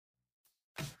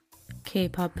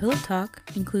K-pop Pillow Talk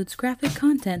includes graphic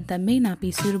content that may not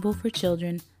be suitable for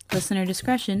children. Listener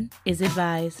discretion is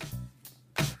advised.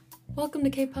 Welcome to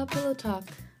K-pop Pillow Talk.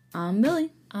 I'm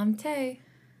Millie. I'm Tay.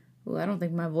 Well, I don't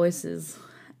think my voice is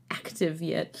active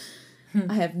yet.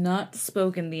 I have not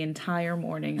spoken the entire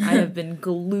morning. I have been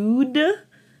glued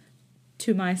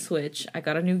to my Switch. I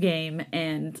got a new game,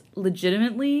 and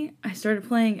legitimately, I started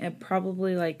playing at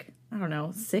probably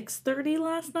 6:30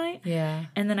 last night. Yeah.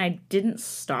 And then I didn't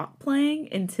stop playing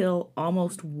until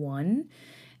almost 1.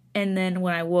 And then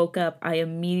when I woke up, I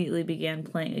immediately began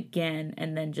playing again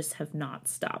and then just have not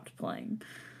stopped playing.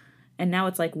 And now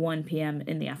it's 1 p.m.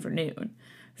 in the afternoon.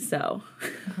 So.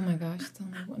 Oh my gosh, it's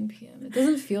only 1 p.m. It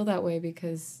doesn't feel that way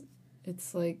because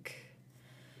it's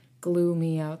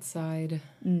gloomy outside.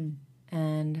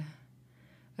 And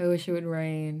I wish it would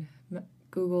rain.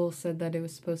 Google said that it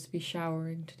was supposed to be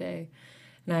showering today.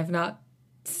 And I have not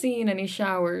seen any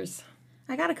showers.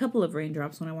 I got a couple of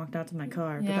raindrops when I walked out to my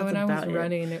car. Yeah, but when I was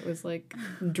running, it was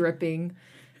dripping,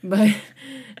 but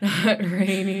not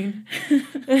raining.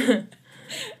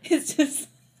 It's just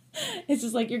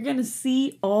you're going to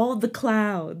see all the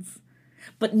clouds,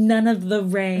 but none of the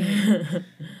rain.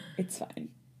 It's fine.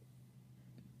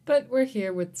 But we're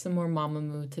here with some more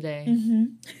Mamamoo today. Mm-hmm.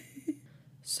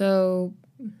 So,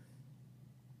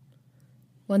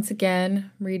 once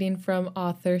again, reading from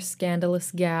author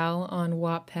Scandalous Gal on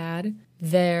Wattpad.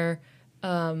 Their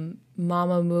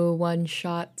Mamamoo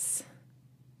one-shots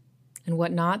and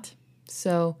whatnot.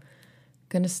 So,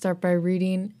 gonna start by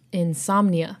reading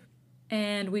Insomnia.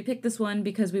 And we picked this one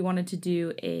because we wanted to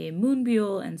do a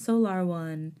Moonbyul and Solar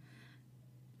one,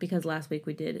 because last week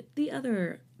we did the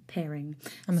other pairing.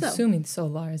 I'm assuming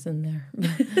Solar is in there.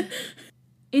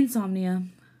 Insomnia.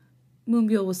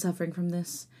 Moonbyul was suffering from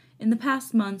this. In the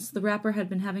past months, the rapper had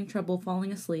been having trouble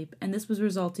falling asleep, and this was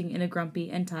resulting in a grumpy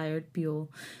and tired Byul.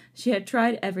 She had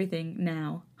tried everything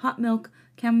now. Hot milk,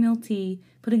 chamomile tea,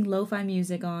 putting lo-fi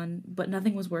music on, but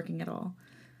nothing was working at all.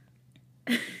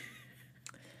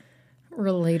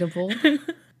 Relatable.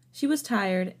 She was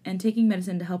tired and taking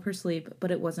medicine to help her sleep,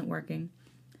 but it wasn't working.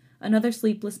 Another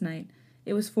sleepless night.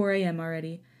 It was 4 a.m.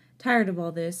 already. Tired of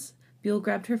all this, Byul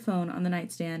grabbed her phone on the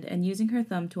nightstand, and using her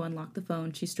thumb to unlock the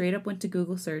phone, she straight up went to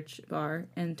Google search bar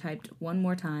and typed one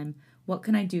more time, "What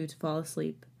can I do to fall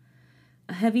asleep?"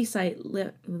 A heavy sight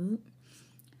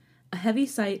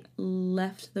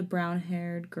left the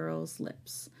brown-haired girl's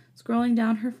lips. Scrolling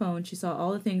down her phone, she saw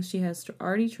all the things she has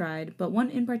already tried, but one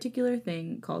in particular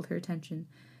thing called her attention.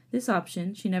 This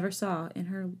option she never saw in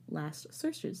her last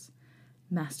searches.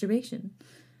 Masturbation.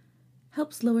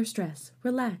 Helps lower stress,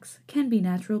 relax, can be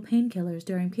natural painkillers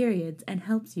during periods, and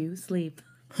helps you sleep.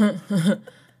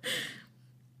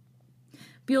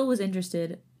 Byul was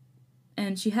interested,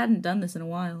 and she hadn't done this in a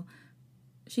while.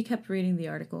 She kept reading the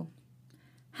article.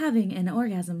 Having an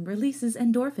orgasm releases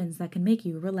endorphins that can make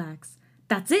you relax.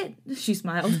 That's it, she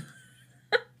smiled.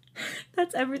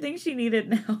 That's everything she needed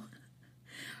now.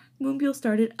 Moonbyul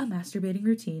started a masturbating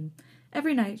routine.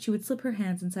 Every night, she would slip her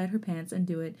hands inside her pants and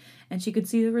do it, and she could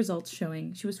see the results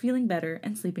showing. She was feeling better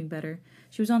and sleeping better.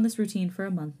 She was on this routine for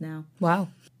a month now. Wow.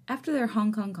 After their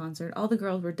Hong Kong concert, all the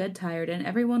girls were dead tired, and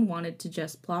everyone wanted to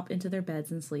just plop into their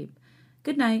beds and sleep.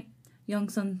 "Good night,"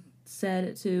 Youngsun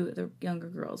said to the younger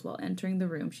girls while entering the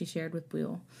room she shared with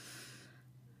Byul.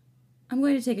 "I'm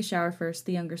going to take a shower first,"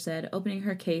 the younger said, opening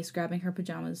her case, grabbing her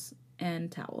pajamas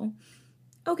and towel.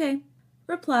 "Okay,"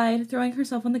 replied, throwing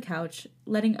herself on the couch,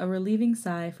 letting a relieving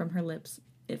sigh from her lips.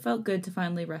 It felt good to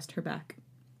finally rest her back.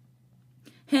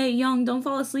 "Hey, Young, don't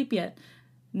fall asleep yet,"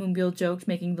 Moonbyul joked,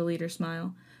 making the leader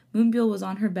smile. Moonbyul was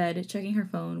on her bed, checking her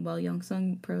phone, while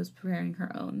Youngsun was preparing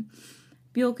her own.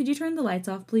 "Byul, could you turn the lights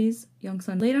off, please?"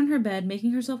 Youngsun laid on her bed,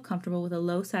 making herself comfortable with a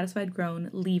low, satisfied groan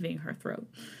leaving her throat.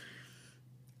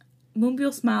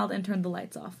 Moonbyul smiled and turned the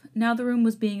lights off. Now the room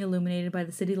was being illuminated by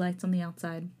the city lights on the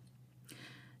outside.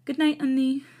 "Good night,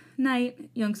 Annie."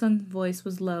 "Night." Youngsun's voice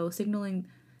was low, signaling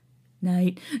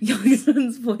that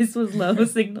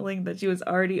she was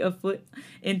already a foot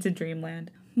into dreamland.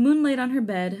 Moon laid on her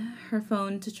bed, her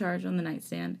phone to charge on the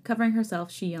nightstand. Covering herself,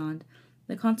 she yawned.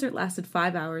 The concert lasted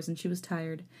 5 hours, and she was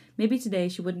tired. Maybe today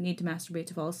she wouldn't need to masturbate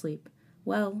to fall asleep.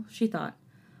 Well, she thought.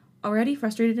 Already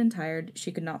frustrated and tired,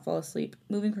 she could not fall asleep.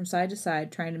 Moving from side to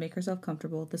side, trying to make herself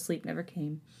comfortable, the sleep never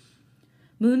came.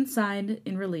 Moon sighed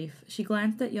in relief. She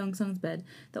glanced at Youngsun's bed.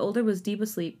 The older was deep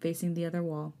asleep, facing the other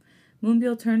wall.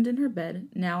 Moonbyul turned in her bed,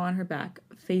 now on her back,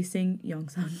 facing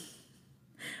Youngsun.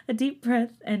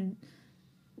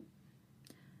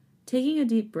 Taking a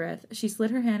deep breath, she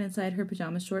slid her hand inside her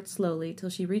pajama shorts slowly till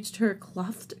she reached her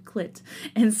clothed clit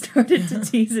and started to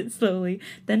tease it slowly.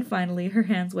 Then finally, her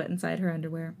hands wet inside her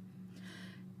underwear.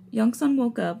 Youngsun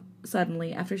woke up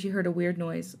suddenly after she heard a weird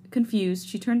noise. Confused,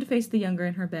 she turned to face the younger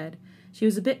in her bed. She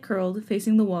was a bit curled,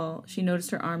 facing the wall. She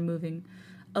noticed her arm moving.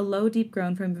 A low, deep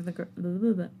groan from the girl.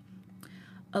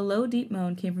 A low, deep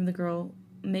moan came from the girl,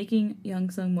 making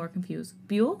Youngsung more confused.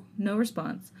 Buell? No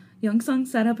response. Youngsung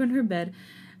sat up in her bed,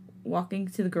 walking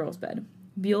to the girl's bed.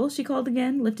 Buell, she called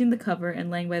again, lifting the cover and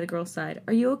laying by the girl's side.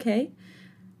 Are you okay?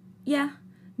 Yeah.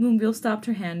 Moonbyul stopped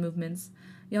her hand movements.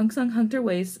 Youngsung hugged her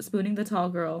waist, spooning the tall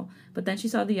girl, but then she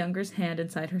saw the younger's hand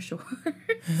inside her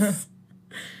shorts.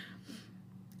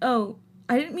 Oh,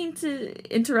 I didn't mean to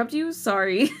interrupt you.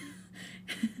 Sorry.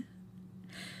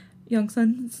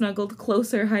 Youngsun snuggled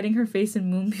closer, hiding her face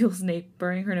in Moonbyul's nape,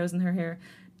 burying her nose in her hair.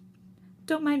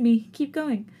 Don't mind me. Keep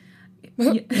going.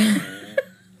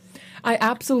 I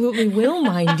absolutely will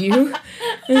mind you.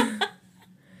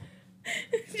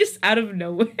 Just out of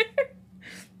nowhere.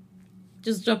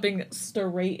 Just jumping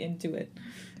straight into it.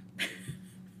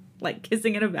 Like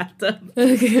kissing in a bathtub.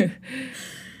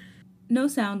 No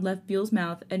sound left Buell's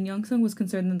mouth, and Youngsung was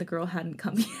concerned that the girl hadn't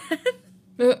come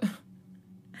yet.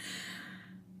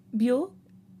 Buell?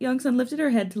 Youngsun lifted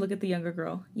her head to look at the younger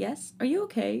girl. Yes? Are you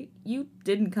okay? You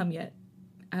didn't come yet.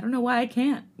 I don't know why I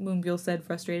can't, Moonbyul said,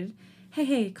 frustrated.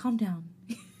 Hey, calm down.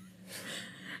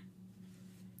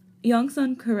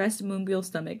 Youngsun caressed Moonbyul's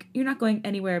stomach. You're not going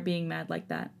anywhere being mad like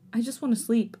that. I just want to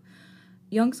sleep.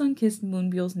 Youngsun kissed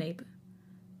Moonbyul's nape.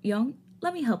 Young,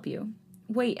 let me help you.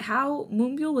 Wait, how?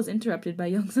 Moonbyul was interrupted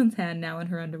by Youngsun's hand now in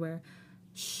her underwear.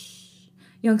 Shh.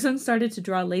 Youngsun started to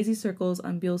draw lazy circles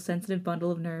on Buell's sensitive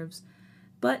bundle of nerves.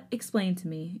 But explain to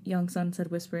me, Youngsun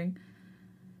said, whispering.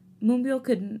 Moonbyul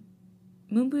could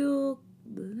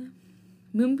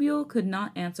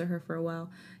not answer her for a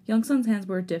while. Youngsun's hands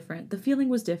were different. The feeling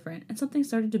was different, and something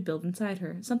started to build inside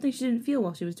her. Something she didn't feel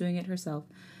while she was doing it herself.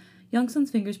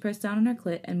 Youngsun's fingers pressed down on her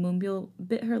clit, and Moonbyul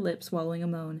bit her lip, swallowing a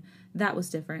moan. That was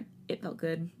different. It felt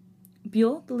good.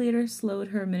 Buell, the leader, slowed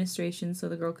her ministration so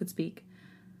the girl could speak.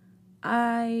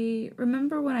 I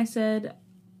remember when I said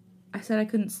I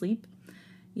couldn't sleep?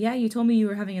 Yeah, you told me you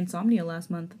were having insomnia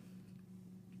last month.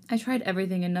 I tried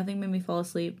everything and nothing made me fall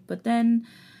asleep, but then...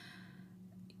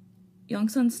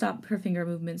 Youngsun stopped her finger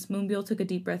movements. Moonbyul took a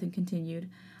deep breath and continued.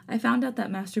 I found out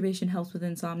that masturbation helps with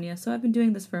insomnia, so I've been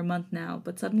doing this for a month now,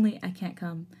 but suddenly I can't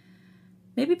come.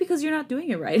 Maybe because you're not doing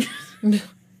it right.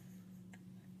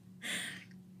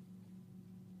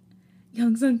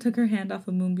 Youngsun took her hand off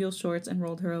of Moonbyul's shorts and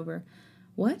rolled her over.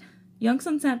 What?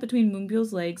 Youngsun sat between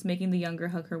Moonbyul's legs, making the younger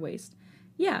hug her waist.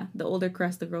 Yeah, the older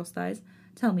caressed the girl's thighs.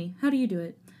 Tell me, how do you do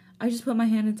it? I just put my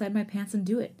hand inside my pants and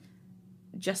do it.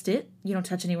 Just it? You don't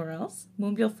touch anywhere else?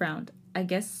 Moonbyul frowned. I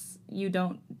guess you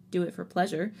don't do it for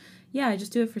pleasure. Yeah, I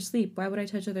just do it for sleep. Why would I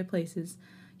touch other places?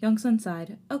 Youngsun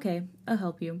sighed. Okay, I'll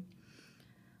help you.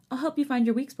 I'll help you find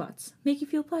your weak spots. Make you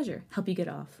feel pleasure. Help you get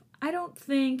off. I don't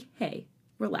think... Hey,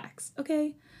 relax,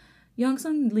 okay?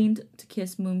 Youngsun leaned to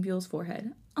kiss Moonbyul's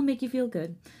forehead. I'll make you feel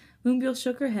good. Moonbyul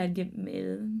shook her head,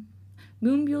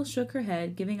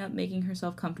 giving up making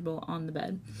herself comfortable on the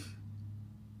bed.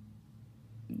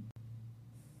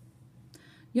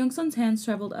 Youngsun's hands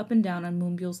traveled up and down on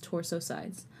Moonbyul's torso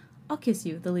sides. I'll kiss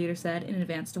you, the leader said, in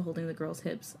advance to holding the girl's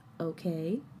hips.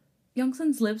 Okay.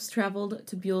 Youngsun's lips traveled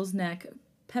to Buell's neck,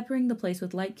 peppering the place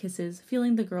with light kisses,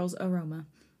 feeling the girl's aroma.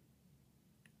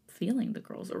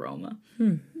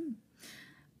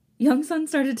 Youngsun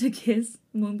started to kiss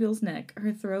Moonbyul's neck,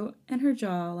 her throat, and her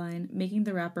jawline, making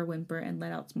the rapper whimper and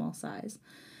let out small sighs.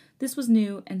 This was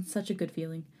new and such a good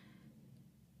feeling.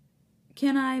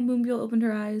 Can I? Moonbyul opened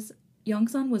her eyes.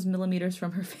 Youngsun was millimeters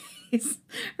from her face,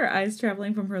 her eyes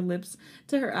traveling from her lips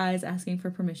to her eyes, asking for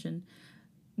permission.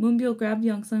 Moonbyul grabbed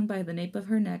Youngsun by the nape of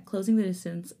her neck, closing the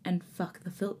distance, and fuck,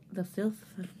 the filth.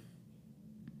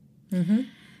 Mm-hmm.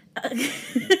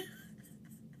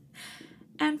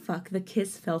 And fuck, the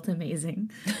kiss felt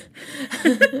amazing.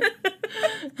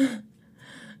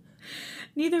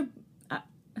 Neither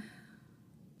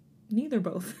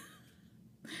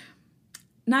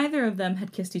of them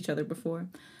had kissed each other before.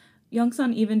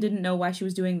 Youngsun even didn't know why she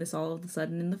was doing this all of a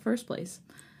sudden in the first place.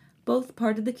 Both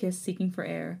parted the kiss, seeking for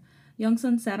air.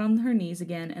 Youngsun sat on her knees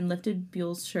again and lifted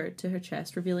Buell's shirt to her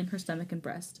chest, revealing her stomach and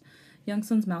breast.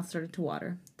 Youngsun's mouth started to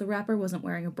water. The rapper wasn't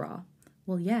wearing a bra.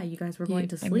 Well, yeah, you guys were going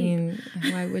to sleep. I mean,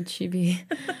 why would she be?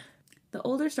 The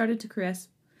older started to caress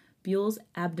Buell's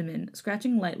abdomen,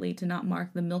 scratching lightly to not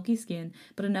mark the milky skin,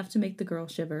 but enough to make the girl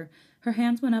shiver. Her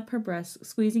hands went up her breasts,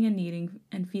 squeezing and kneading,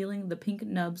 and feeling the pink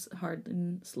nubs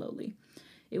harden slowly.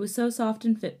 It was so soft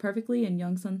and fit perfectly in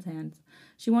Youngsun's hands.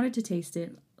 She wanted to taste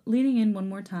it. Leaning in one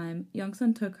more time,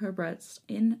 Youngsun took her breasts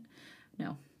in...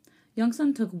 No.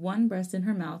 Youngsun took one breast in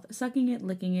her mouth, sucking it,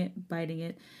 licking it, biting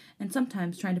it, and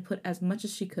sometimes trying to put as much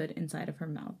as she could inside of her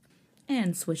mouth.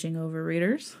 And switching over,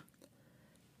 readers.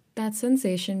 That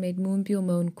sensation made Moonbyul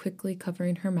moan quickly,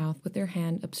 covering her mouth with her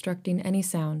hand, obstructing any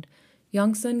sound.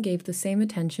 Youngsun gave the same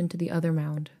attention to the other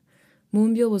mound.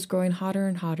 Moonbyul was growing hotter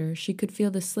and hotter. She could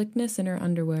feel the slickness in her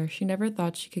underwear. She never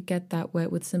thought she could get that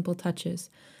wet with simple touches.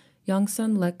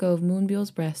 Youngsun let go of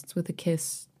Moonbyul's breasts with a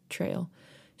kiss trail.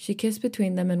 She kissed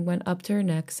between them and went up to her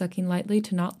neck, sucking lightly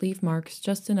to not leave marks,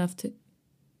 just enough to...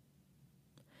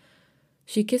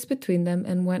 She kissed between them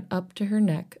and went up to her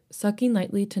neck, sucking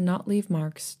lightly to not leave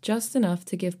marks, just enough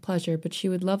to give pleasure, but she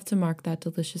would love to mark that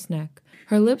delicious neck.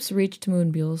 Her lips reached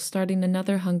Moonbyul's, starting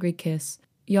another hungry kiss.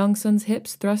 Youngsun's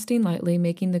hips thrusting lightly,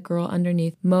 making the girl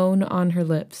underneath moan on her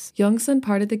lips. Youngsun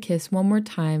parted the kiss one more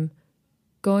time,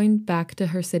 going back to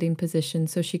her sitting position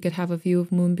so she could have a view of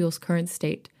Moonbyul's current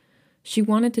state. She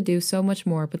wanted to do so much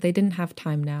more, but they didn't have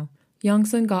time now.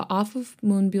 Youngsun got off of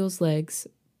Moonbyul's legs,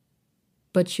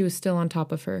 but she was still on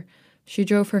top of her. She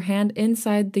drove her hand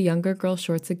inside the younger girl's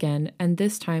shorts again, and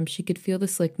this time she could feel the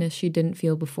slickness she didn't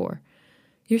feel before.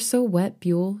 "You're so wet,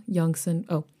 Buell," Youngsun...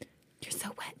 "Oh, you're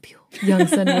so wet, Buell,"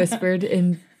 Youngsun whispered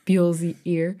in Buell's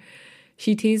ear.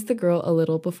 She teased the girl a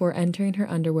little before entering her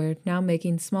underwear, now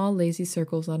making small, lazy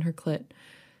circles on her clit.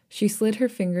 She slid her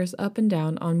fingers up and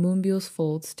down on Moonbyul's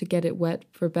folds to get it wet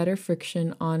for better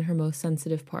friction on her most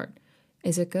sensitive part.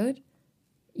 "Is it good?"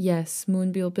 "Yes,"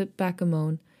 Moonbyul bit back a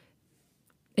moan.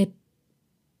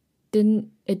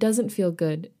 It doesn't feel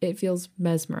good. It feels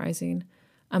mesmerizing.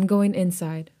 "I'm going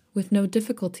inside." With no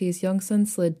difficulties, Youngsun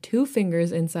slid 2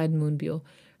 fingers inside Moonbyul.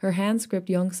 Her hands gripped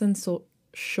Youngsun's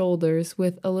shoulders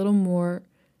with a little more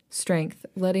strength,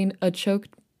 letting a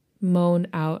choked moan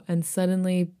out and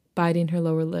suddenly biting her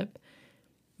lower lip.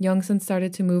 Youngsun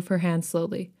started to move her hands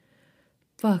slowly.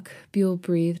 "Fuck," Buell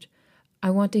breathed. "I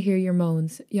want to hear your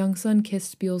moans." Youngsun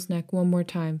kissed Buell's neck one more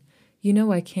time. "You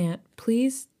know I can't.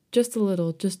 Please? Just a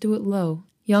little. Just do it low."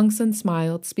 Youngsun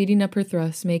smiled, speeding up her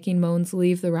thrusts, making moans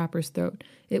leave the rapper's throat.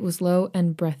 It was low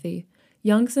and breathy.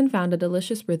 Youngsun found a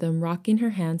delicious rhythm, rocking her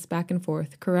hands back and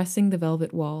forth, caressing the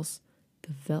velvet walls.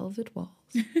 The velvet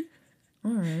walls.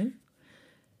 All right.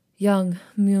 "Young,"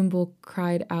 Moonbyul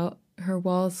cried out, her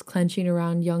walls clenching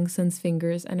around Youngsun's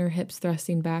fingers and her hips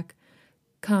thrusting back.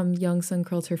 "Come," Youngsun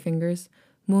curled her fingers.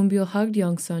 Moonbyul hugged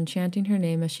Youngsun, chanting her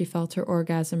name as she felt her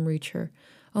orgasm reach her.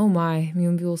 "Oh my,"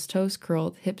 Moonbyul's toes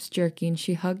curled, hips jerking.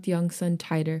 She hugged Youngsun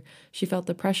tighter. She felt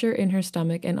the pressure in her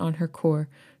stomach and on her core.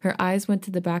 Her eyes went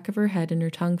to the back of her head and her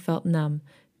tongue felt numb.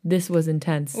 This was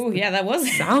intense. Oh, yeah, that was...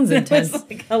 Sounds intense. That was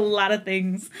like a lot of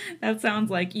things. That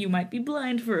sounds like you might be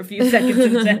blind for a few seconds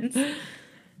intense.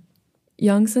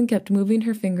 Youngsun kept moving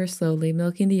her fingers slowly,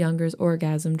 milking the younger's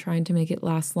orgasm, trying to make it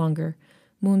last longer.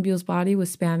 Moonbyul's body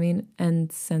was spamming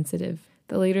and sensitive.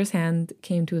 The leader's hand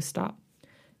came to a stop.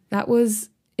 "That was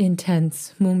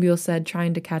intense," Moonbyul said,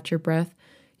 trying to catch her breath.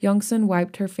 Youngsun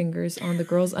wiped her fingers on the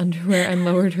girl's underwear and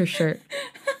lowered her shirt.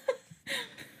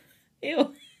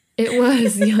 Ew. It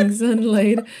was. Youngsun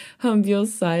laid on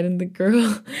Buell's side and the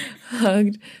girl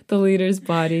hugged the leader's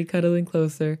body, cuddling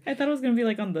closer. I thought it was going to be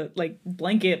like on the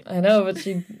blanket. I know, but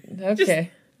she... Okay.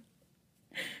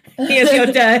 Here's your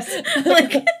desk.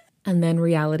 And then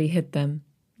reality hit them.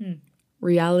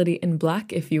 Reality in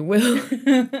Black, if you will.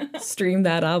 Stream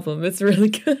that album. It's really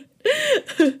good.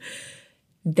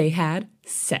 They had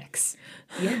sex.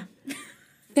 Yeah.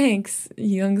 Thanks.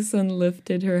 Youngsun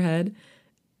lifted her head.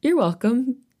 "You're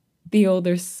welcome." The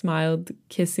older smiled,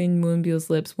 kissing Moonbyul's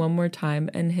lips one more time,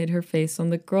 and hid her face on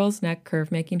the girl's neck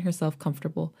curve, making herself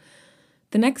comfortable.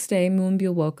 The next day,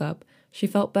 Moonbyul woke up. She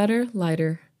felt better,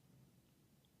 lighter.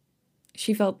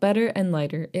 She felt better and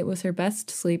lighter. It was her best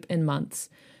sleep in months.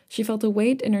 She felt a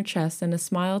weight in her chest, and a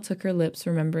smile took her lips,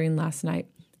 remembering last night.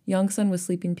 Youngsun was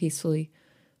sleeping peacefully.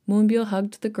 Moonbyul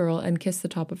hugged the girl and kissed the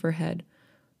top of her head.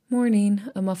 "Morning,"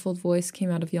 a muffled voice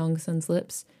came out of Youngsun's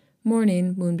lips.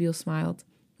 "Morning," Moonbyul smiled.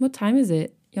 "What time is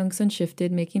it?" Youngsun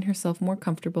shifted, making herself more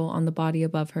comfortable on the body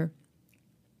above her.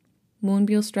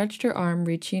 Moonbyul stretched her arm,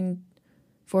 reaching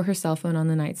for her cell phone on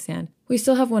the nightstand. "We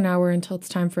still have 1 hour until it's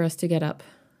time for us to get up."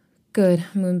 "Good,"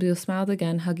 Moonbyul smiled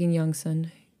again, hugging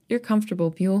Youngsun. "You're comfortable,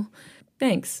 Buell."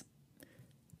 "Thanks."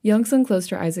 Youngsun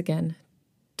closed her eyes again.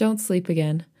 "Don't sleep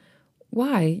again."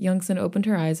 "Why?" Youngsun opened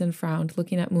her eyes and frowned,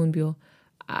 looking at Moonbyul.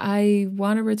 "I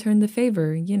want to return the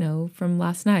favor, from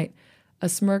last night." A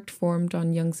smirk formed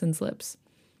on Youngsun's lips.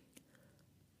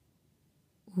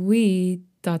 "We... ...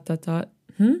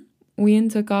 Wien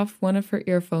took off one of her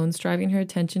earphones, driving her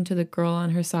attention to the girl on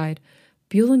her side.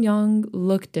 "Buell and Young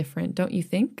look different, don't you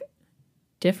think?"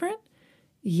 "Different?"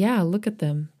 "Yeah, look at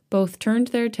them. Both turned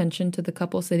their attention to the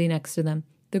couple sitting next to them.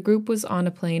 The group was on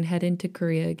a plane heading to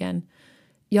Korea again.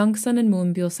 Youngsun and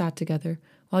Moonbyul sat together.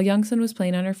 While Youngsun was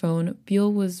playing on her phone,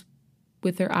 Byul was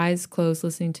with her eyes closed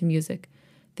listening to music.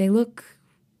 They look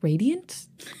radiant,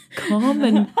 calm,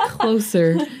 and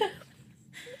closer.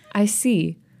 I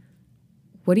see.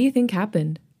 What do you think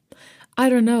happened? I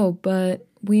don't know, but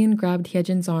Ween grabbed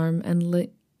Hyejin's arm and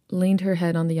leaned her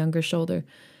head on the younger shoulder.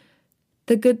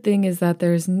 The good thing is that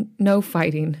there's no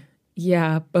fighting.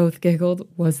 Yeah, both giggled.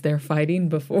 Was there fighting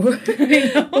before?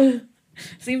 I know.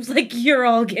 Seems like you're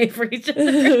all gay for each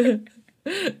other.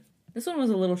 This one was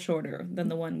a little shorter than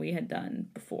the one we had done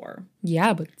before.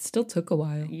 Yeah, but it still took a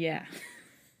while. Yeah.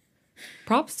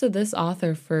 Props to this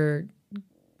author for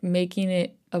making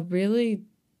it a really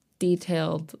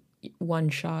detailed one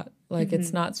shot. Like,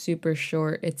 it's not super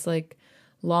short. It's, like,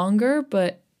 longer,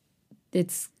 but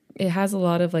it has a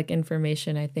lot of, like,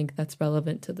 information, I think, that's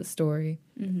relevant to the story.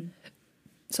 Mm-hmm.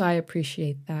 So I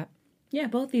appreciate that. Yeah,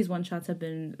 both these one-shots have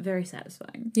been very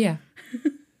satisfying. Yeah.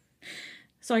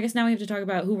 So I guess now we have to talk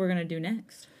about who we're going to do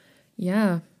next.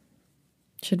 Yeah.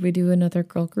 Should we do another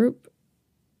girl group?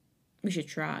 We should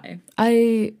try.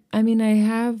 I'm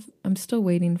still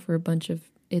waiting for a bunch of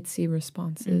ITZY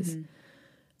responses.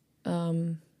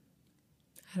 Mm-hmm.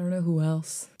 I don't know who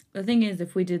else. The thing is,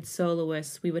 if we did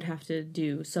soloists, we would have to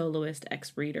do soloist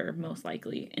X reader, most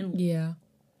likely. And yeah.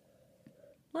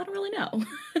 Well, I don't really know.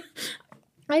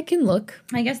 I can look.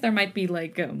 I guess there might be,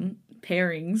 like,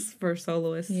 pairings for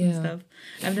soloists and stuff.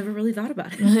 I've never really thought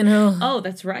about it. I know. Oh,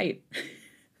 that's right.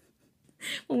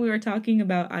 When we were talking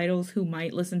about idols who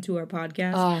might listen to our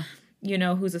podcast, you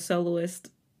know who's a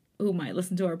soloist who might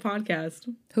listen to our podcast?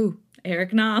 Who?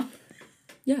 Eric Nam.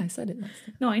 Yeah, I said it last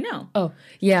time. No, I know. Oh,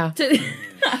 yeah.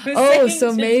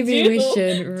 So maybe we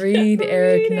should read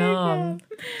Eric Nam.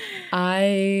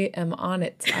 I am on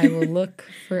it. I will look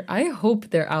for... I hope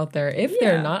they're out there. If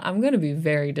they're not, I'm going to be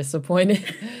very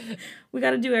disappointed. We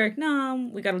got to do Eric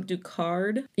Nam. We got to do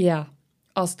Card. Yeah.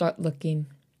 I'll start looking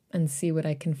and see what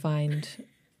I can find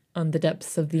on the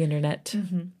depths of the internet.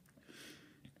 Mm-hmm.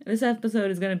 This episode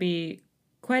is going to be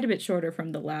quite a bit shorter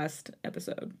from the last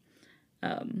episode.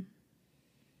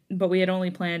 But we had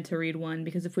only planned to read one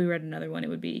because if we read another one, it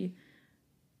would be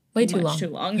way too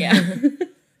long. Yeah.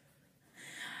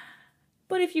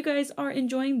 But if you guys are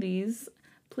enjoying these,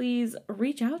 please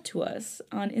reach out to us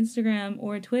on Instagram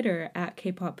or Twitter at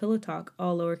K-Pop Pillow Talk,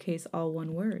 all lowercase, all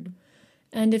one word.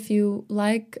 And if you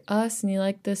like us and you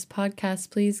like this podcast,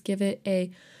 please give it a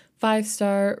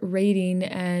 5-star rating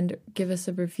and give us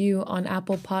a review on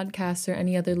Apple Podcasts or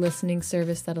any other listening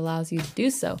service that allows you to do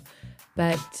so.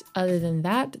 But other than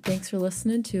that, thanks for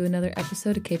listening to another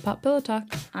episode of K-Pop Pillow Talk.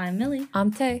 I'm Millie.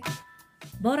 I'm Tay.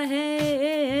 Bora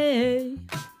hey!